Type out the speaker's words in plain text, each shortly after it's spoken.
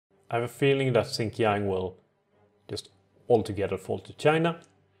I have a feeling that Xinjiang will just altogether fall to China.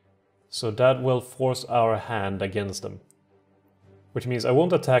 So that will force our hand against them. Which means I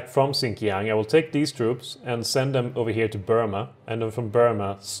won't attack from Xinjiang. I will take these troops and send them over here to Burma. And then from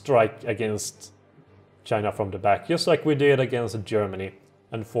Burma strike against China from the back. Just like we did against Germany.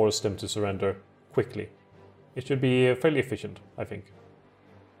 And force them to surrender quickly. It should be fairly efficient, I think.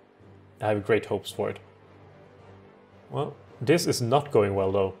 I have great hopes for it. Well, this is not going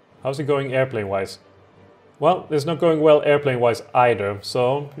well though. How's it going airplane-wise? Well, it's not going well airplane-wise either.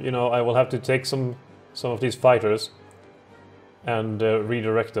 So, you know, I will have to take some of these fighters and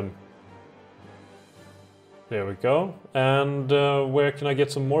redirect them. There we go. And where can I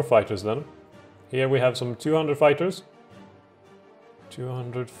get some more fighters then? Here we have some 200 fighters.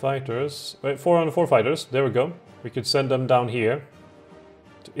 200 fighters. Wait, 404 fighters. There we go. We could send them down here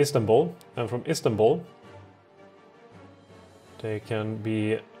to Istanbul. And from Istanbul they can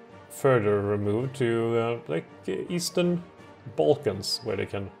be further removed to like Eastern Balkans, where they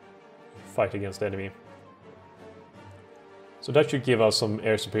can fight against the enemy. So that should give us some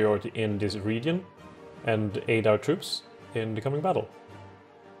air superiority in this region and aid our troops in the coming battle.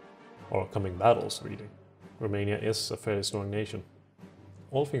 Or coming battles, really. Romania is a fairly strong nation.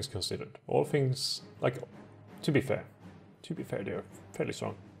 All things considered. All things, like, to be fair, they're fairly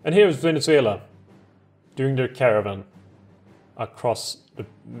strong. And here's Venezuela doing their caravan across the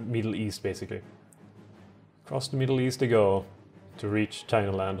Middle East, basically. Across the Middle East they go to reach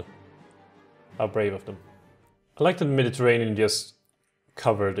Chinaland. How brave of them. I like that the Mediterranean just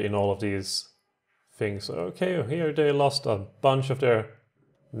covered in all of these things. Okay, here they lost a bunch of their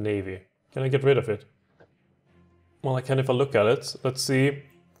navy. Can I get rid of it? Well, I can if I look at it. Let's see.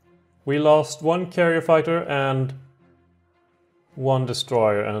 We lost one carrier fighter and one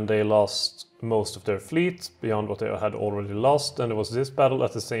destroyer, and they lost most of their fleet beyond what they had already lost. And it was this battle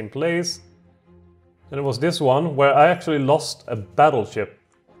at the same place. And it was this one where I actually lost a battleship.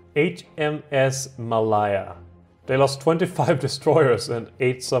 HMS Malaya. They lost 25 destroyers and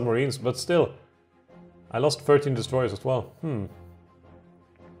 8 submarines, but still. I lost 13 destroyers as well.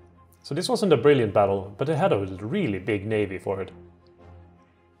 So this wasn't a brilliant battle, but they had a really big navy for it.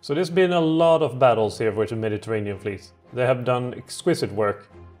 So there's been a lot of battles here with the Mediterranean fleet. They have done exquisite work,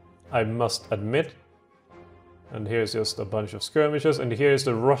 I must admit. And here's just a bunch of skirmishes, and here's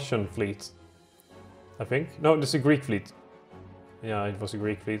the Russian fleet. I think. No, this is a Greek fleet. Yeah, it was a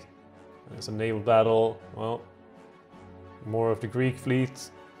Greek fleet. It's a naval battle. Well, more of the Greek fleet,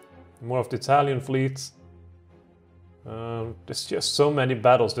 more of the Italian fleet. There's just so many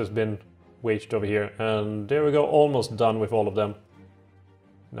battles that's been waged over here, and there we go, almost done with all of them.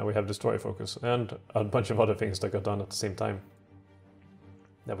 Now we have destroyer focus and a bunch of other things that got done at the same time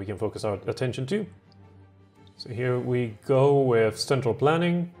that we can focus our attention to. So here we go with central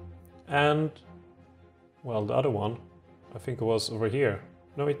planning, and well, the other one I think it was over here.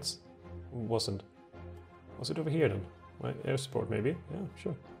 No, it wasn't. Was it over here then? Air support maybe? Yeah,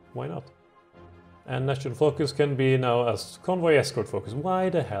 sure. Why not? And national focus can be now as convoy escort focus. Why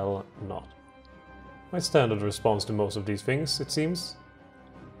the hell not? My standard response to most of these things, it seems.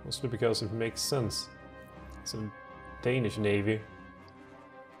 Mostly because it makes sense. It's a Danish navy.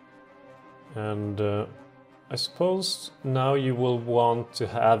 And I suppose now you will want to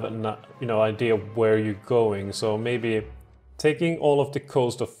have an idea of where you're going. So maybe taking all of the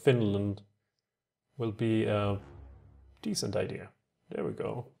coast of Finland will be a decent idea. There we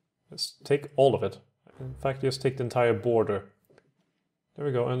go. Let's take all of it. In fact, just take the entire border. There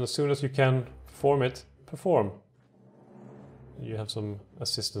we go. And as soon as you can perform it, perform. You have some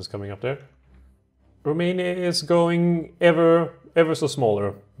assistance coming up there. Romania is going ever so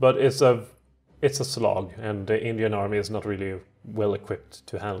smaller, but it's a slog, and the Indian army is not really well equipped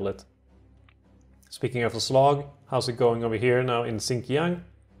to handle it. Speaking of a slog, how's it going over here now in Xinjiang?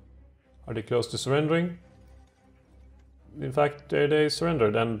 Are they close to surrendering? In fact, they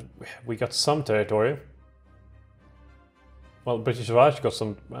surrendered, and we got some territory. Well, British Raj got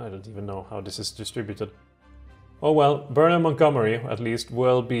some. I don't even know how this is distributed. Oh well, Burnham and Montgomery, at least,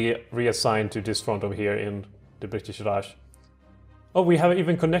 will be reassigned to this front over here in the British Raj. Oh, we have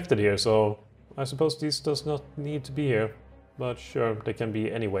even connected here, so I suppose this does not need to be here. But sure, they can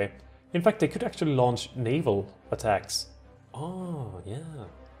be anyway. In fact, they could actually launch naval attacks. Oh, yeah.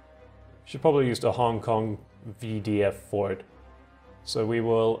 Should probably use the Hong Kong VDF for it. So we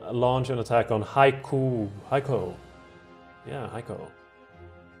will launch an attack on Haikou. Yeah, Haikou.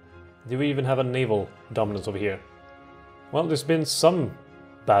 Do we even have a naval dominance over here? Well, there's been some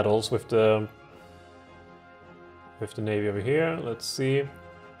battles with the navy over here. Let's see.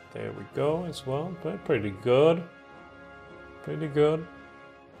 There we go as well. But pretty good. Pretty good.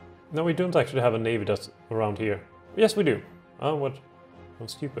 No, we don't actually have a navy that's around here. Yes, we do. Oh, what? I'm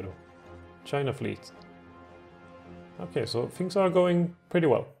stupid. China fleet. Okay, so things are going pretty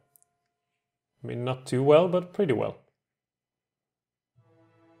well. I mean, not too well, but pretty well.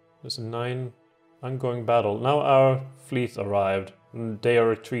 There's a 9 ongoing battle. Now our fleet arrived, and they are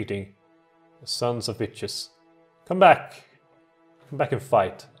retreating. The sons of bitches. Come back! Come back and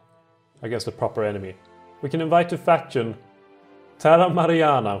fight against the proper enemy. We can invite the faction Terra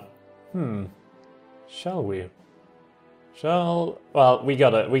Mariana. Shall we? Well, we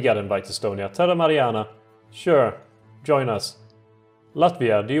gotta invite Estonia. Terra Mariana. Sure. Join us.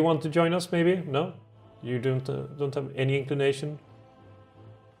 Latvia, do you want to join us maybe? No? You don't have any inclination?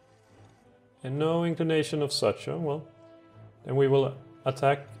 And no inclination of such. Oh, well. Then we will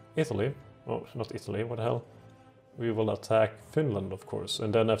attack Italy. Oh, not Italy, what the hell? We will attack Finland, of course.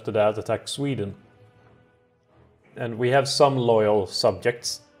 And then after that, attack Sweden. And we have some loyal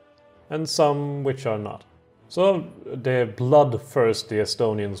subjects. And some which are not. So, the bloodthirsty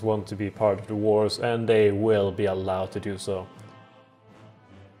Estonians want to be part of the wars, and they will be allowed to do so.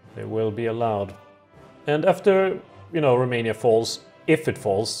 They will be allowed. And after, Romania falls, if it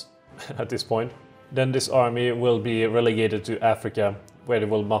falls, at this point, then this army will be relegated to Africa, where they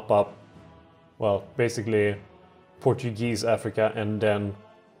will mop up, well, basically Portuguese Africa, and then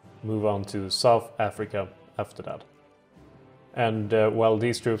move on to South Africa after that. And while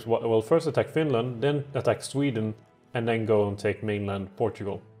these troops will first attack Finland, then attack Sweden, and then go and take mainland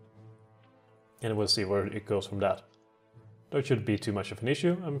Portugal. And we'll see where it goes from that. That shouldn't be too much of an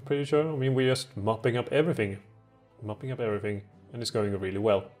issue, I'm pretty sure. I mean, we're just mopping up everything. Mopping up everything, and it's going really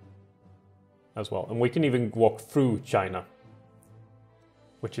well. As well. And we can even walk through China.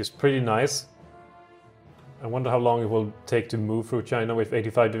 Which is pretty nice. I wonder how long it will take to move through China with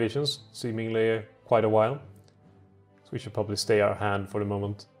 85 divisions. Seemingly quite a while. So we should probably stay our hand for the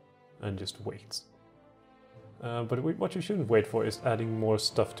moment. And just wait. But what you shouldn't wait for is adding more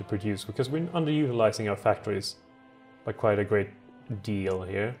stuff to produce. Because we're underutilizing our factories by quite a great deal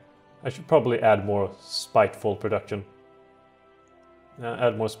here. I should probably add more spiteful production.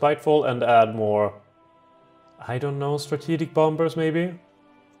 Add more spiteful and add more, I don't know, strategic bombers maybe?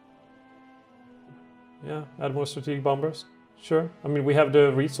 Yeah, add more strategic bombers. Sure. I mean, we have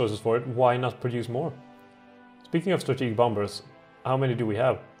the resources for it. Why not produce more? Speaking of strategic bombers, how many do we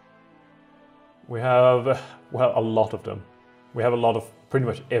have? We have, well, a lot of them. We have a lot of pretty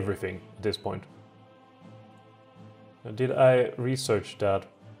much everything at this point. Did I research that?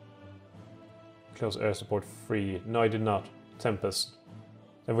 Close air support free. No, I did not. Tempest.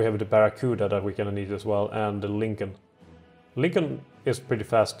 Then we have the Barracuda that we're gonna need as well, and the Lincoln. Lincoln is pretty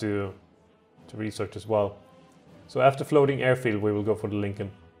fast to research as well. So after floating airfield, we will go for the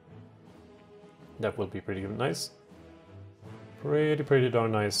Lincoln. That will be pretty nice. Pretty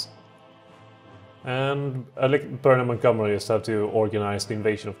darn nice. And I like Bernard Montgomery just have to organize the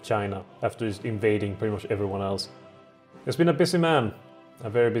invasion of China after just invading pretty much everyone else. It's been a busy man. A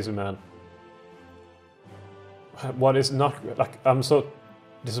very busy man. What is not, like, I'm so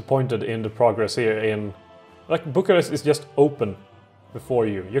disappointed in the progress here in, like, Bucharest is just open before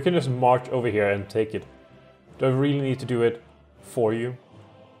you. You can just march over here and take it. Do I really need to do it for you?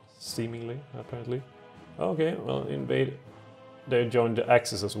 Seemingly, apparently. Okay, well, invade. They joined the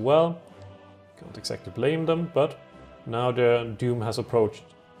Axis as well. Can't exactly blame them, but now the doom has approached.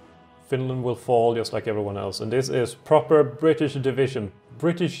 Finland will fall just like everyone else, and this is proper British division.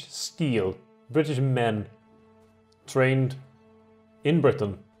 British steel. British men. Trained in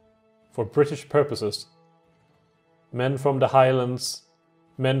Britain for British purposes. Men from the Highlands,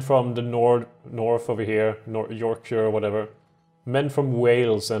 men from the north over here, Yorkshire or whatever. Men from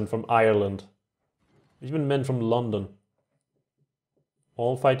Wales and from Ireland. Even men from London.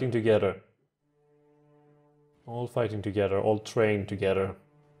 All fighting together. All fighting together, all trained together.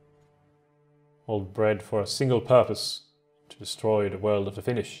 All bred for a single purpose. To destroy the world of the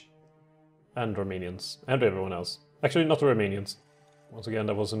Finnish. And Romanians. And everyone else. Actually, not the Romanians. Once again,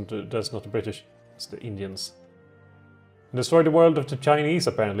 that's not the British. It's the Indians. And destroy the world of the Chinese,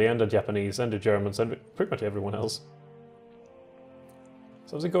 apparently, and the Japanese, and the Germans, and pretty much everyone else.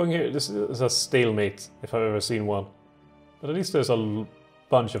 So how's it going here? This is a stalemate, if I've ever seen one. But at least there's a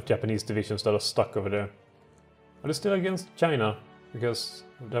bunch of Japanese divisions that are stuck over there. Are they still against China? Because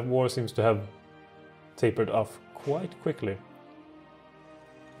that war seems to have tapered off quite quickly.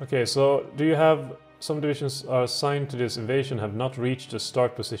 Okay, so do you have... Some divisions are assigned to this invasion have not reached the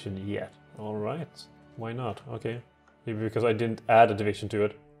start position yet. Alright, why not? Okay, maybe because I didn't add a division to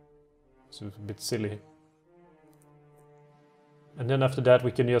it. So it's a bit silly. And then after that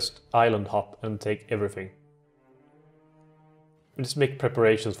we can just island hop and take everything. Let's make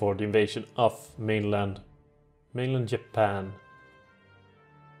preparations for the invasion of mainland Japan.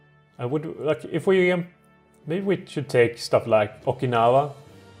 I would like if we maybe we should take stuff like Okinawa,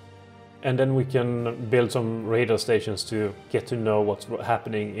 and then we can build some radar stations to get to know what's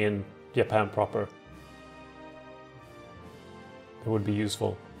happening in Japan proper. It would be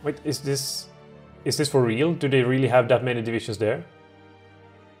useful. Wait, is this for real? Do they really have that many divisions there?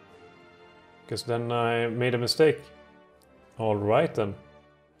 Because then I made a mistake. Alright then.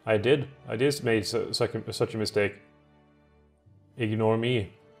 I did make such a mistake. Ignore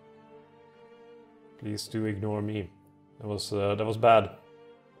me. Please do ignore me. That was bad.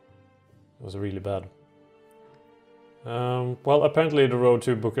 It was really bad. Well, apparently the road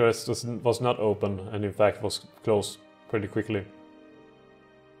to Bucharest was not open, and in fact was closed pretty quickly.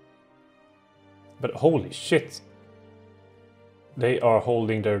 But holy shit! They are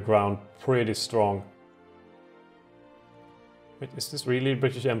holding their ground pretty strong. Wait, is this really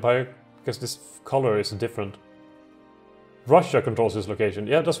British Empire? Because this color is different. Russia controls this location.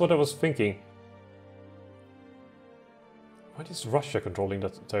 Yeah, that's what I was thinking. Why is Russia controlling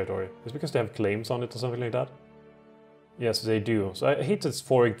that territory? Is it because they have claims on it or something like that? Yes, they do. So I hate this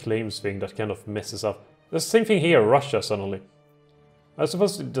foreign claims thing that kind of messes up. The same thing here, Russia suddenly. I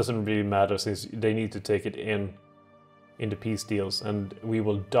suppose it doesn't really matter since they need to take it in the peace deals, and we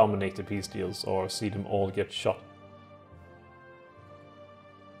will dominate the peace deals or see them all get shot.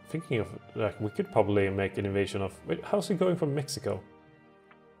 Thinking of, like, we could probably make an invasion of... Wait, how's it going from Mexico?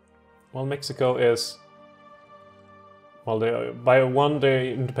 Well, Mexico is... Well, by one, their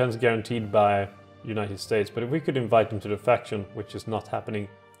independence guaranteed by United States, but if we could invite them to the faction, which is not happening,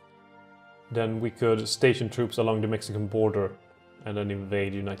 then we could station troops along the Mexican border and then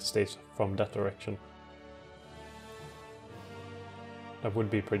invade the United States from that direction. That would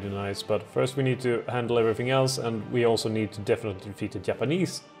be pretty nice, but first we need to handle everything else, and we also need to definitely defeat the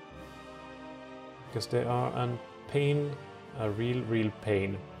Japanese. Because they are a pain, a real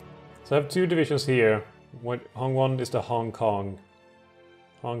pain. So I have two divisions here. Hong 1 is the Hong Kong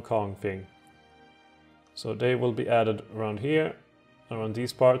thing. So they will be added around here, around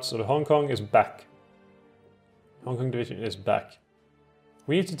these parts. So the Hong Kong is back. Hong Kong division is back.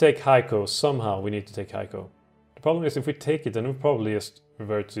 We need to take Haikou. Somehow we need to take Haikou. The problem is if we take it, then we'll probably just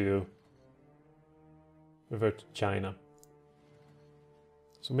revert to China.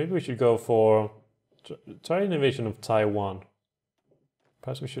 So maybe we should go for try an invasion of Taiwan.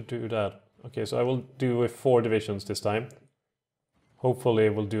 Perhaps we should do that. Okay, so I will do with 4 divisions this time. Hopefully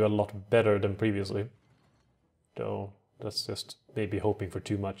we'll do a lot better than previously. Though that's just maybe hoping for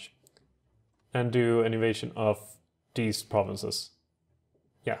too much. And do an invasion of these provinces.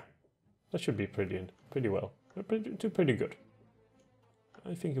 Yeah, that should be pretty well. Do pretty good.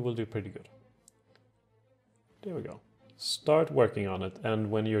 I think it will do pretty good. There we go. Start working on it,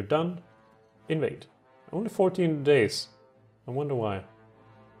 and when you're done, invade. Only 14 days. I wonder why.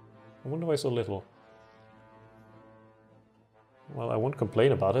 I wonder why so little. Well, I won't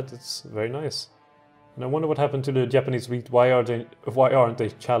complain about it. It's very nice. And I wonder what happened to the Japanese fleet. Why aren't they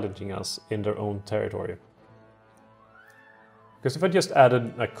challenging us in their own territory? Because if I just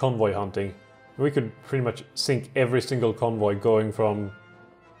added like convoy hunting, we could pretty much sink every single convoy going from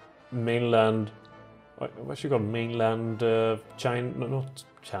mainland... What should you call mainland China? No, not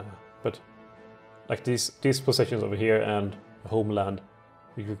China, but like these possessions over here and the homeland.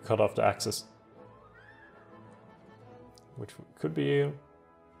 We could cut off the access. Which could be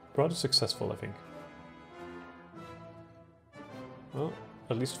rather successful, I think. Well,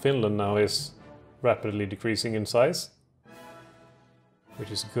 at least Finland now is rapidly decreasing in size.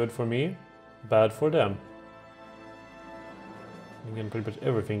 Which is good for me, bad for them. Again, pretty much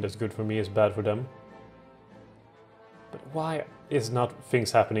everything that's good for me is bad for them. But why is not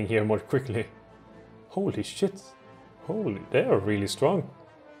things happening here more quickly? Holy shit. Holy, they are really strong.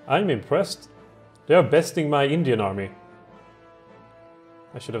 I'm impressed. They are besting my Indian army.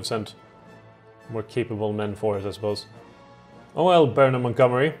 I should have sent more capable men for it, I suppose. Oh well, Burnham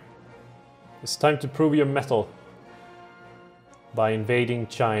Montgomery. It's time to prove your mettle. By invading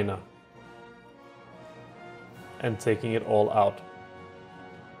China. And taking it all out.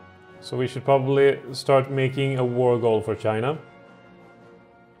 So we should probably start making a war goal for China.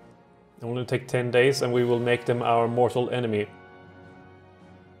 It will only take 10 days and we will make them our mortal enemy.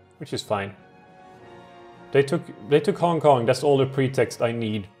 Which is fine. They took Hong Kong, that's all the pretext I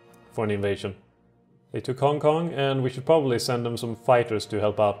need for an invasion. They took Hong Kong and we should probably send them some fighters to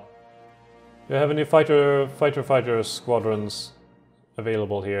help out. Do you have any fighter squadrons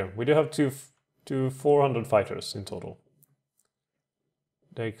available here? We do have two 400 fighters in total.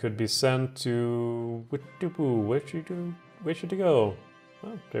 They could be sent to... where should it go?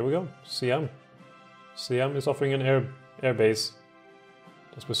 Well, there we go. Siam. Siam is offering an air base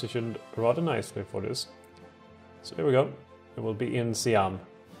that's positioned rather nicely for this. So there we go. It will be in Siam.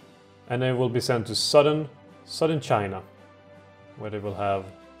 And it will be sent to southern China, where they will have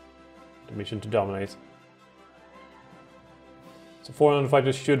the mission to dominate. So 400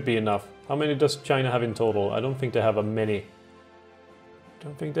 fighters should be enough. How many does China have in total? I don't think they have a many. I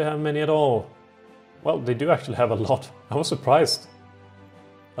don't think they have many at all. Well, they do actually have a lot. I was surprised.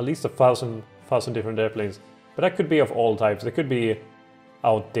 At least 1,000 different airplanes. But that could be of all types. They could be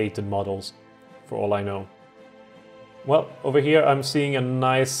outdated models, for all I know. Well, over here I'm seeing a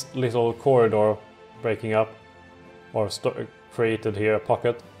nice little corridor breaking up, or created here, a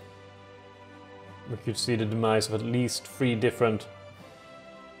pocket. We could see the demise of at least 3 different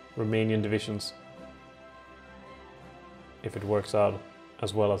Romanian divisions, if it works out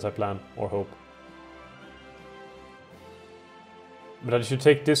as well as I plan or hope. But that it should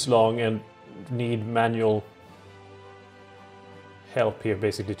take this long and need manual help here,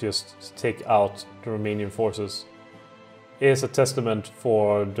 basically just take out the Romanian forces, is a testament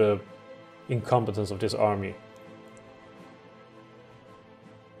for the incompetence of this army.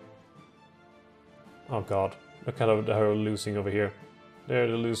 Oh god, look how they're losing over here. They're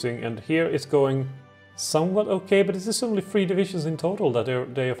losing, and here it's going somewhat okay, but this is only 3 divisions in total that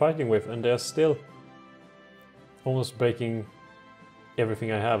they are fighting with, and they're still almost breaking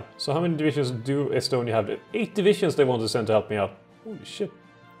everything I have. So how many divisions do Estonia have? 8 divisions they want to send to help me out. Holy shit.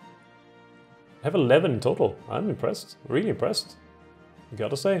 I have 11 in total. I'm impressed. Really impressed.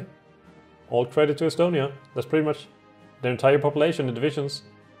 Gotta say. All credit to Estonia. That's pretty much their entire population in divisions.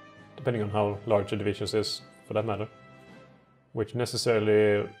 Depending on how large the divisions is, for that matter. Which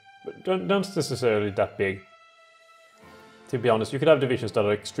necessarily... don't necessarily that big. To be honest, you could have divisions that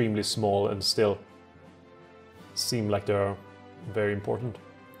are extremely small and still seem like they're very important.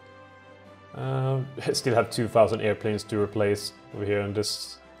 I still have 2,000 airplanes to replace over here in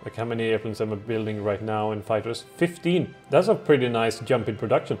this. Like, how many airplanes am I building right now in fighters? 15! That's a pretty nice jump in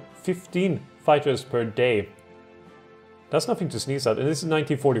production. 15 fighters per day. That's nothing to sneeze at. And this is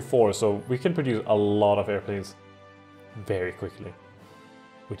 1944, so we can produce a lot of airplanes very quickly,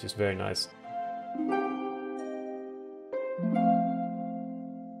 which is very nice.